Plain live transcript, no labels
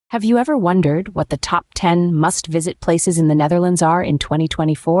Have you ever wondered what the top 10 must-visit places in the Netherlands are in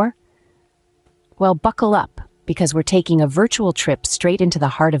 2024? Well, buckle up, because we're taking a virtual trip straight into the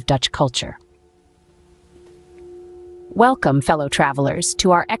heart of Dutch culture. Welcome, fellow travelers,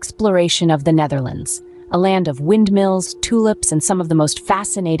 to our exploration of the Netherlands, a land of windmills, tulips, and some of the most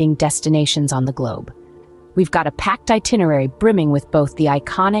fascinating destinations on the globe. We've got a packed itinerary brimming with both the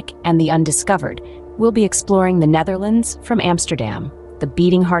iconic and the undiscovered. We'll be exploring the Netherlands from Amsterdam, the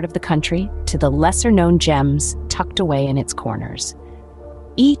beating heart of the country, to the lesser-known gems tucked away in its corners.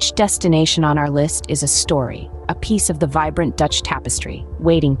 Each destination on our list is a story, a piece of the vibrant Dutch tapestry,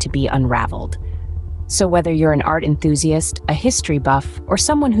 waiting to be unraveled. So whether you're an art enthusiast, a history buff, or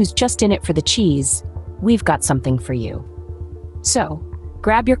someone who's just in it for the cheese, we've got something for you. So,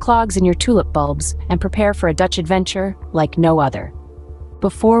 grab your clogs and your tulip bulbs and prepare for a Dutch adventure like no other.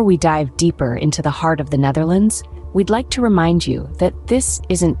 Before we dive deeper into the heart of the Netherlands, we'd like to remind you that this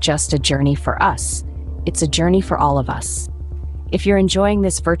isn't just a journey for us, it's a journey for all of us. If you're enjoying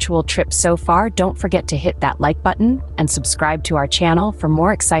this virtual trip so far, don't forget to hit that like button and subscribe to our channel for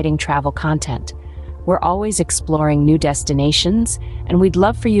more exciting travel content. We're always exploring new destinations, and we'd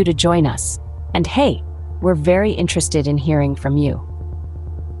love for you to join us. And hey, we're very interested in hearing from you.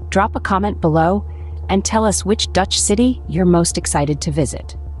 Drop a comment below and tell us which Dutch city you're most excited to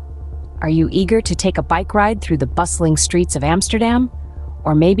visit. Are you eager to take a bike ride through the bustling streets of Amsterdam?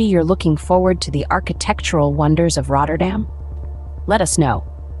 Or maybe you're looking forward to the architectural wonders of Rotterdam? Let us know.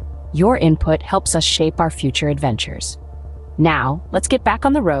 Your input helps us shape our future adventures. Now, let's get back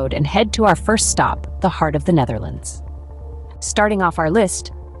on the road and head to our first stop, the heart of the Netherlands. Starting off our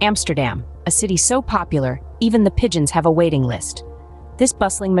list, Amsterdam, a city so popular, even the pigeons have a waiting list. This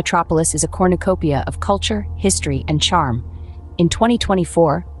bustling metropolis is a cornucopia of culture, history, and charm. In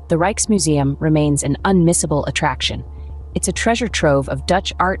 2024, the Rijksmuseum remains an unmissable attraction. It's a treasure trove of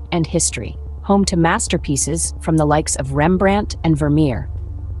Dutch art and history, home to masterpieces from the likes of Rembrandt and Vermeer.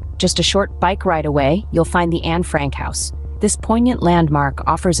 Just a short bike ride away, you'll find the Anne Frank House. This poignant landmark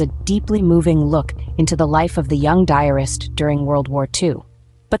offers a deeply moving look into the life of the young diarist during World War II.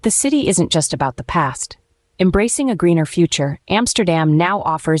 But the city isn't just about the past. Embracing a greener future, Amsterdam now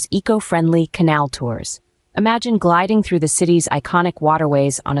offers eco-friendly canal tours. Imagine gliding through the city's iconic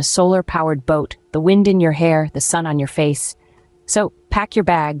waterways on a solar-powered boat, the wind in your hair, the sun on your face. So, pack your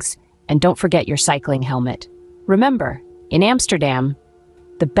bags, and don't forget your cycling helmet. Remember, in Amsterdam,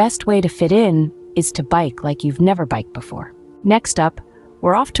 the best way to fit in is to bike like you've never biked before. Next up,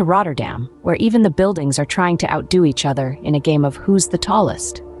 we're off to Rotterdam, where even the buildings are trying to outdo each other in a game of who's the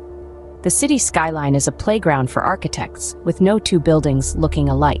tallest. The city skyline is a playground for architects, with no two buildings looking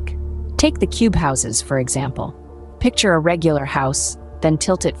alike. Take the cube houses, for example. Picture a regular house, then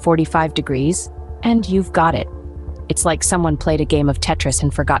tilt it 45 degrees, and you've got it. It's like someone played a game of Tetris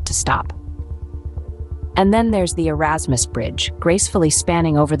and forgot to stop. And then there's the Erasmus Bridge, gracefully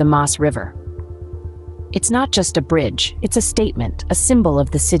spanning over the Maas River. It's not just a bridge, it's a statement, a symbol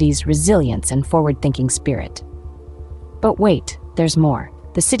of the city's resilience and forward-thinking spirit. But wait, there's more.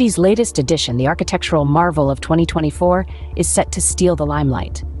 The city's latest addition, the architectural marvel of 2024, is set to steal the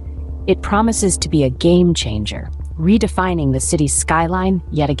limelight. It promises to be a game changer, redefining the city's skyline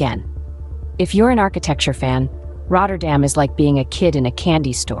yet again. If you're an architecture fan, Rotterdam is like being a kid in a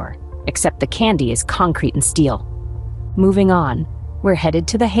candy store, except the candy is concrete and steel. Moving on, we're headed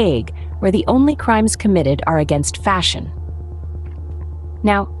to The Hague, where the only crimes committed are against fashion.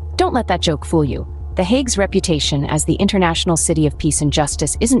 Now, don't let that joke fool you. The Hague's reputation as the International City of Peace and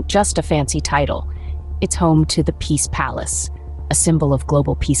Justice isn't just a fancy title. It's home to the Peace Palace, a symbol of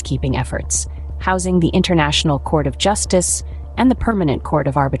global peacekeeping efforts, housing the International Court of Justice and the Permanent Court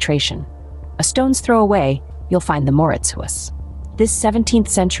of Arbitration. A stone's throw away, you'll find the Mauritshuis. This 17th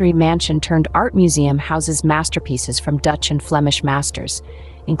century mansion-turned-art museum houses masterpieces from Dutch and Flemish masters,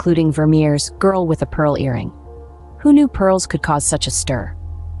 including Vermeer's Girl with a Pearl Earring. Who knew pearls could cause such a stir?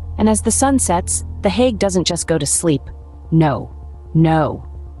 And as the sun sets, The Hague doesn't just go to sleep. No.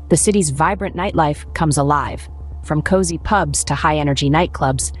 The city's vibrant nightlife comes alive. From cozy pubs to high-energy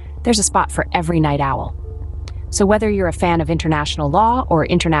nightclubs, there's a spot for every night owl. So whether you're a fan of international law or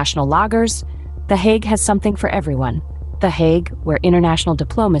international lagers, The Hague has something for everyone. The Hague, where international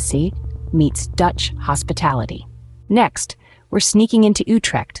diplomacy meets Dutch hospitality. Next, we're sneaking into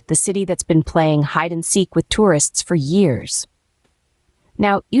Utrecht, the city that's been playing hide-and-seek with tourists for years.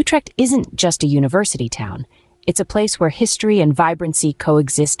 Now, Utrecht isn't just a university town. It's a place where history and vibrancy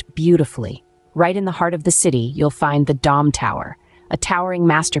coexist beautifully. Right in the heart of the city, you'll find the Dom Tower, a towering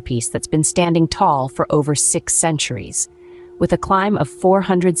masterpiece that's been standing tall for over 6 centuries. With a climb of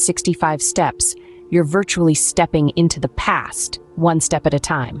 465 steps, You're virtually stepping into the past, one step at a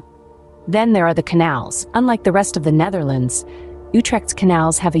time. Then there are the canals. Unlike the rest of the Netherlands, Utrecht's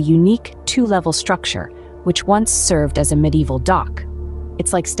canals have a unique two-level structure, which once served as a medieval dock.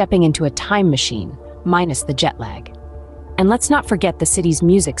 It's like stepping into a time machine, minus the jet lag. And let's not forget the city's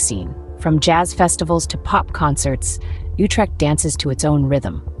music scene. From jazz festivals to pop concerts, Utrecht dances to its own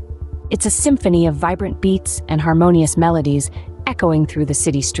rhythm. It's a symphony of vibrant beats and harmonious melodies echoing through the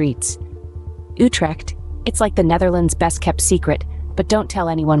city streets. Utrecht, it's like the Netherlands' best-kept secret, but don't tell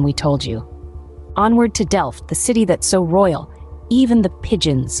anyone we told you. Onward to Delft, the city that's so royal, even the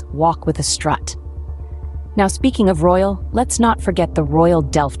pigeons walk with a strut. Now, speaking of royal, let's not forget the Royal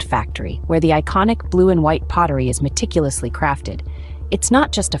Delft factory, where the iconic blue and white pottery is meticulously crafted. It's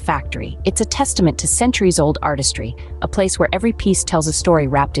not just a factory, it's a testament to centuries-old artistry, a place where every piece tells a story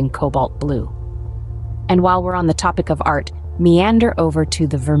wrapped in cobalt blue. And while we're on the topic of art, meander over to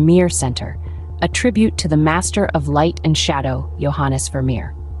the Vermeer Center, a tribute to the master of light and shadow, Johannes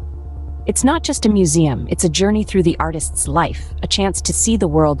Vermeer. It's not just a museum, it's a journey through the artist's life, a chance to see the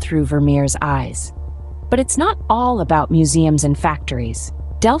world through Vermeer's eyes. But it's not all about museums and factories.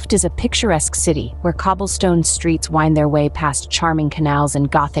 Delft is a picturesque city where cobblestone streets wind their way past charming canals and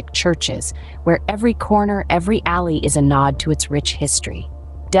Gothic churches, where every corner, every alley is a nod to its rich history.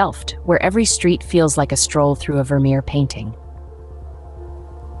 Delft, where every street feels like a stroll through a Vermeer painting.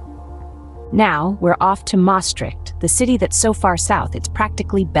 Now, we're off to Maastricht, the city that's so far south it's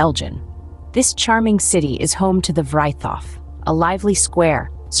practically Belgian. This charming city is home to the Vrijthof, a lively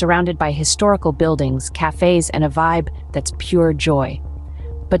square surrounded by historical buildings, cafes, and a vibe that's pure joy.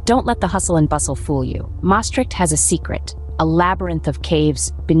 But don't let the hustle and bustle fool you. Maastricht has a secret, a labyrinth of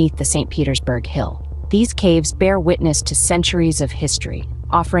caves beneath the St. Petersburg Hill. These caves bear witness to centuries of history,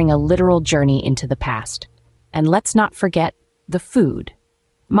 offering a literal journey into the past. And let's not forget the food.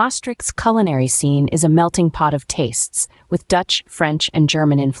 Maastricht's culinary scene is a melting pot of tastes, with Dutch, French, and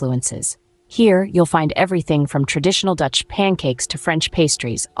German influences. Here, you'll find everything from traditional Dutch pancakes to French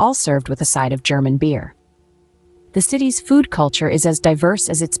pastries, all served with a side of German beer. The city's food culture is as diverse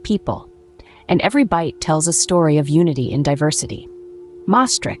as its people, and every bite tells a story of unity in diversity.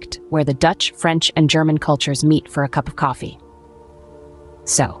 Maastricht, where the Dutch, French, and German cultures meet for a cup of coffee.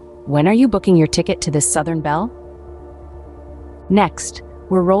 So, when are you booking your ticket to this Southern Belle? Next,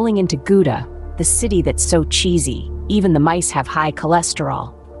 we're rolling into Gouda, the city that's so cheesy, even the mice have high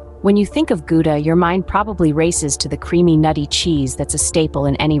cholesterol. When you think of Gouda, your mind probably races to the creamy, nutty cheese that's a staple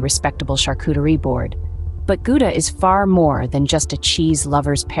in any respectable charcuterie board. But Gouda is far more than just a cheese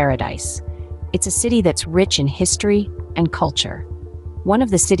lover's paradise. It's a city that's rich in history and culture. One of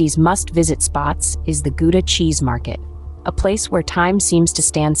the city's must-visit spots is the Gouda Cheese Market, a place where time seems to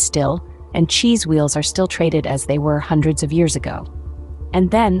stand still and cheese wheels are still traded as they were hundreds of years ago. And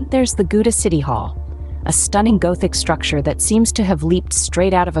then there's the Gouda City Hall, a stunning Gothic structure that seems to have leaped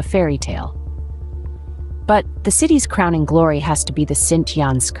straight out of a fairy tale. But the city's crowning glory has to be the Sint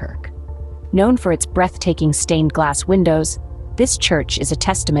Janskerk. Known for its breathtaking stained glass windows, this church is a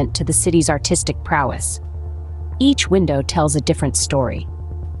testament to the city's artistic prowess. Each window tells a different story,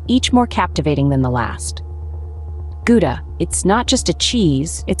 each more captivating than the last. Gouda, it's not just a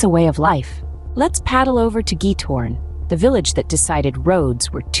cheese, it's a way of life. Let's paddle over to Giethoorn, the village that decided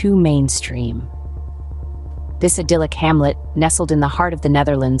roads were too mainstream. This idyllic hamlet, nestled in the heart of the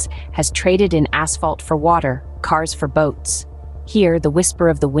Netherlands, has traded in asphalt for water, cars for boats. Here, the whisper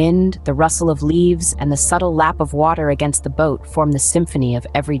of the wind, the rustle of leaves, and the subtle lap of water against the boat form the symphony of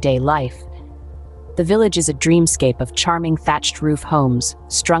everyday life. The village is a dreamscape of charming thatched roof homes,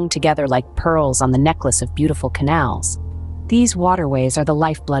 strung together like pearls on the necklace of beautiful canals. These waterways are the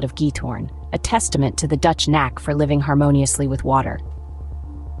lifeblood of Giethoorn, a testament to the Dutch knack for living harmoniously with water.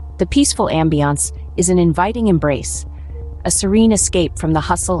 The peaceful ambiance is an inviting embrace, a serene escape from the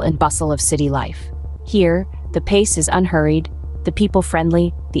hustle and bustle of city life. Here, the pace is unhurried, the people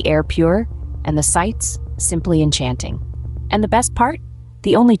friendly, the air pure, and the sights simply enchanting. And the best part?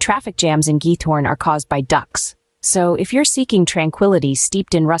 The only traffic jams in Giethoorn are caused by ducks. So if you're seeking tranquility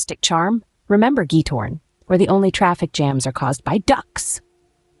steeped in rustic charm, remember Giethoorn, where the only traffic jams are caused by ducks.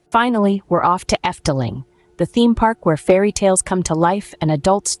 Finally, we're off to Efteling, the theme park where fairy tales come to life and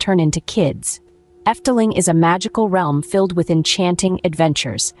adults turn into kids. Efteling is a magical realm filled with enchanting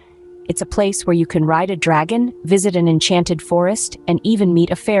adventures. It's a place where you can ride a dragon, visit an enchanted forest, and even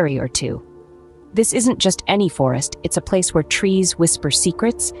meet a fairy or two. This isn't just any forest, it's a place where trees whisper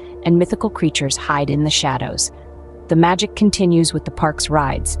secrets and mythical creatures hide in the shadows. The magic continues with the park's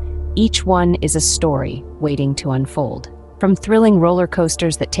rides. Each one is a story waiting to unfold. From thrilling roller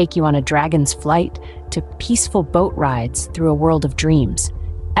coasters that take you on a dragon's flight to peaceful boat rides through a world of dreams,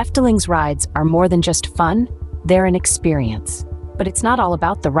 Efteling's rides are more than just fun, they're an experience. But it's not all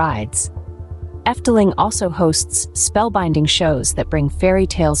about the rides. Efteling also hosts spellbinding shows that bring fairy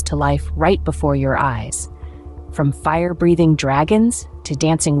tales to life right before your eyes. From fire-breathing dragons to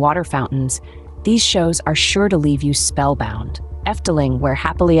dancing water fountains, these shows are sure to leave you spellbound. Efteling, where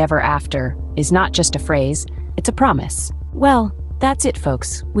happily ever after, is not just a phrase, it's a promise. Well, that's it,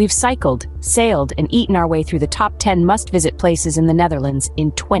 folks. We've cycled, sailed, and eaten our way through the top 10 must-visit places in the Netherlands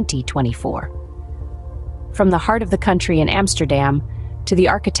in 2024. From the heart of the country in Amsterdam to the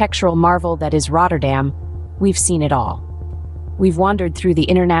architectural marvel that is Rotterdam, we've seen it all. We've wandered through the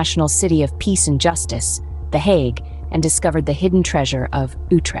international city of peace and justice, The Hague, and discovered the hidden treasure of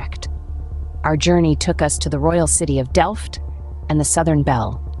Utrecht. Our journey took us to the royal city of Delft and the Southern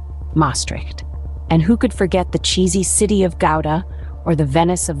Belle, Maastricht. And who could forget the cheesy city of Gouda or the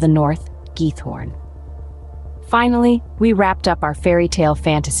Venice of the North, Giethoorn? Finally, we wrapped up our fairy tale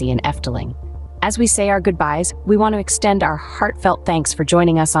fantasy in Efteling. As we say our goodbyes, we want to extend our heartfelt thanks for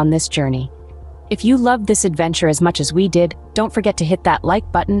joining us on this journey. If you loved this adventure as much as we did, don't forget to hit that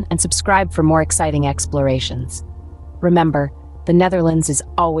like button and subscribe for more exciting explorations. Remember, the Netherlands is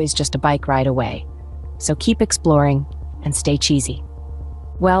always just a bike ride away, so keep exploring and stay cheesy.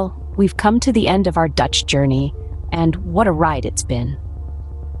 Well, we've come to the end of our Dutch journey, and what a ride it's been.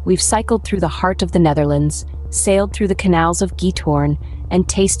 We've cycled through the heart of the Netherlands, sailed through the canals of Giethoorn, and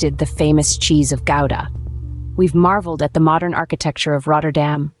tasted the famous cheese of Gouda. We've marveled at the modern architecture of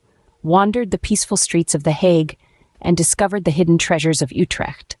Rotterdam, wandered the peaceful streets of The Hague, and discovered the hidden treasures of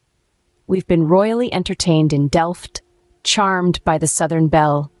Utrecht. We've been royally entertained in Delft, charmed by the Southern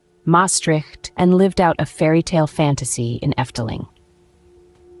Belle, Maastricht, and lived out a fairy tale fantasy in Efteling.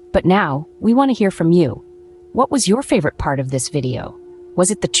 But now, we want to hear from you. What was your favorite part of this video?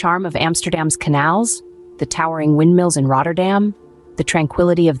 Was it the charm of Amsterdam's canals, the towering windmills in Rotterdam, the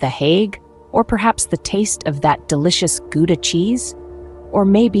tranquility of The Hague, or perhaps the taste of that delicious Gouda cheese? Or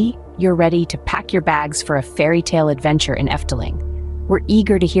maybe you're ready to pack your bags for a fairy tale adventure in Efteling. We're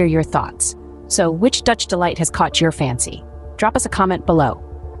eager to hear your thoughts. So which Dutch delight has caught your fancy? Drop us a comment below.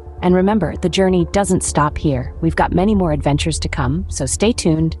 And remember, the journey doesn't stop here. We've got many more adventures to come, so stay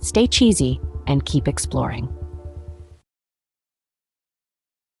tuned, stay cheesy, and keep exploring.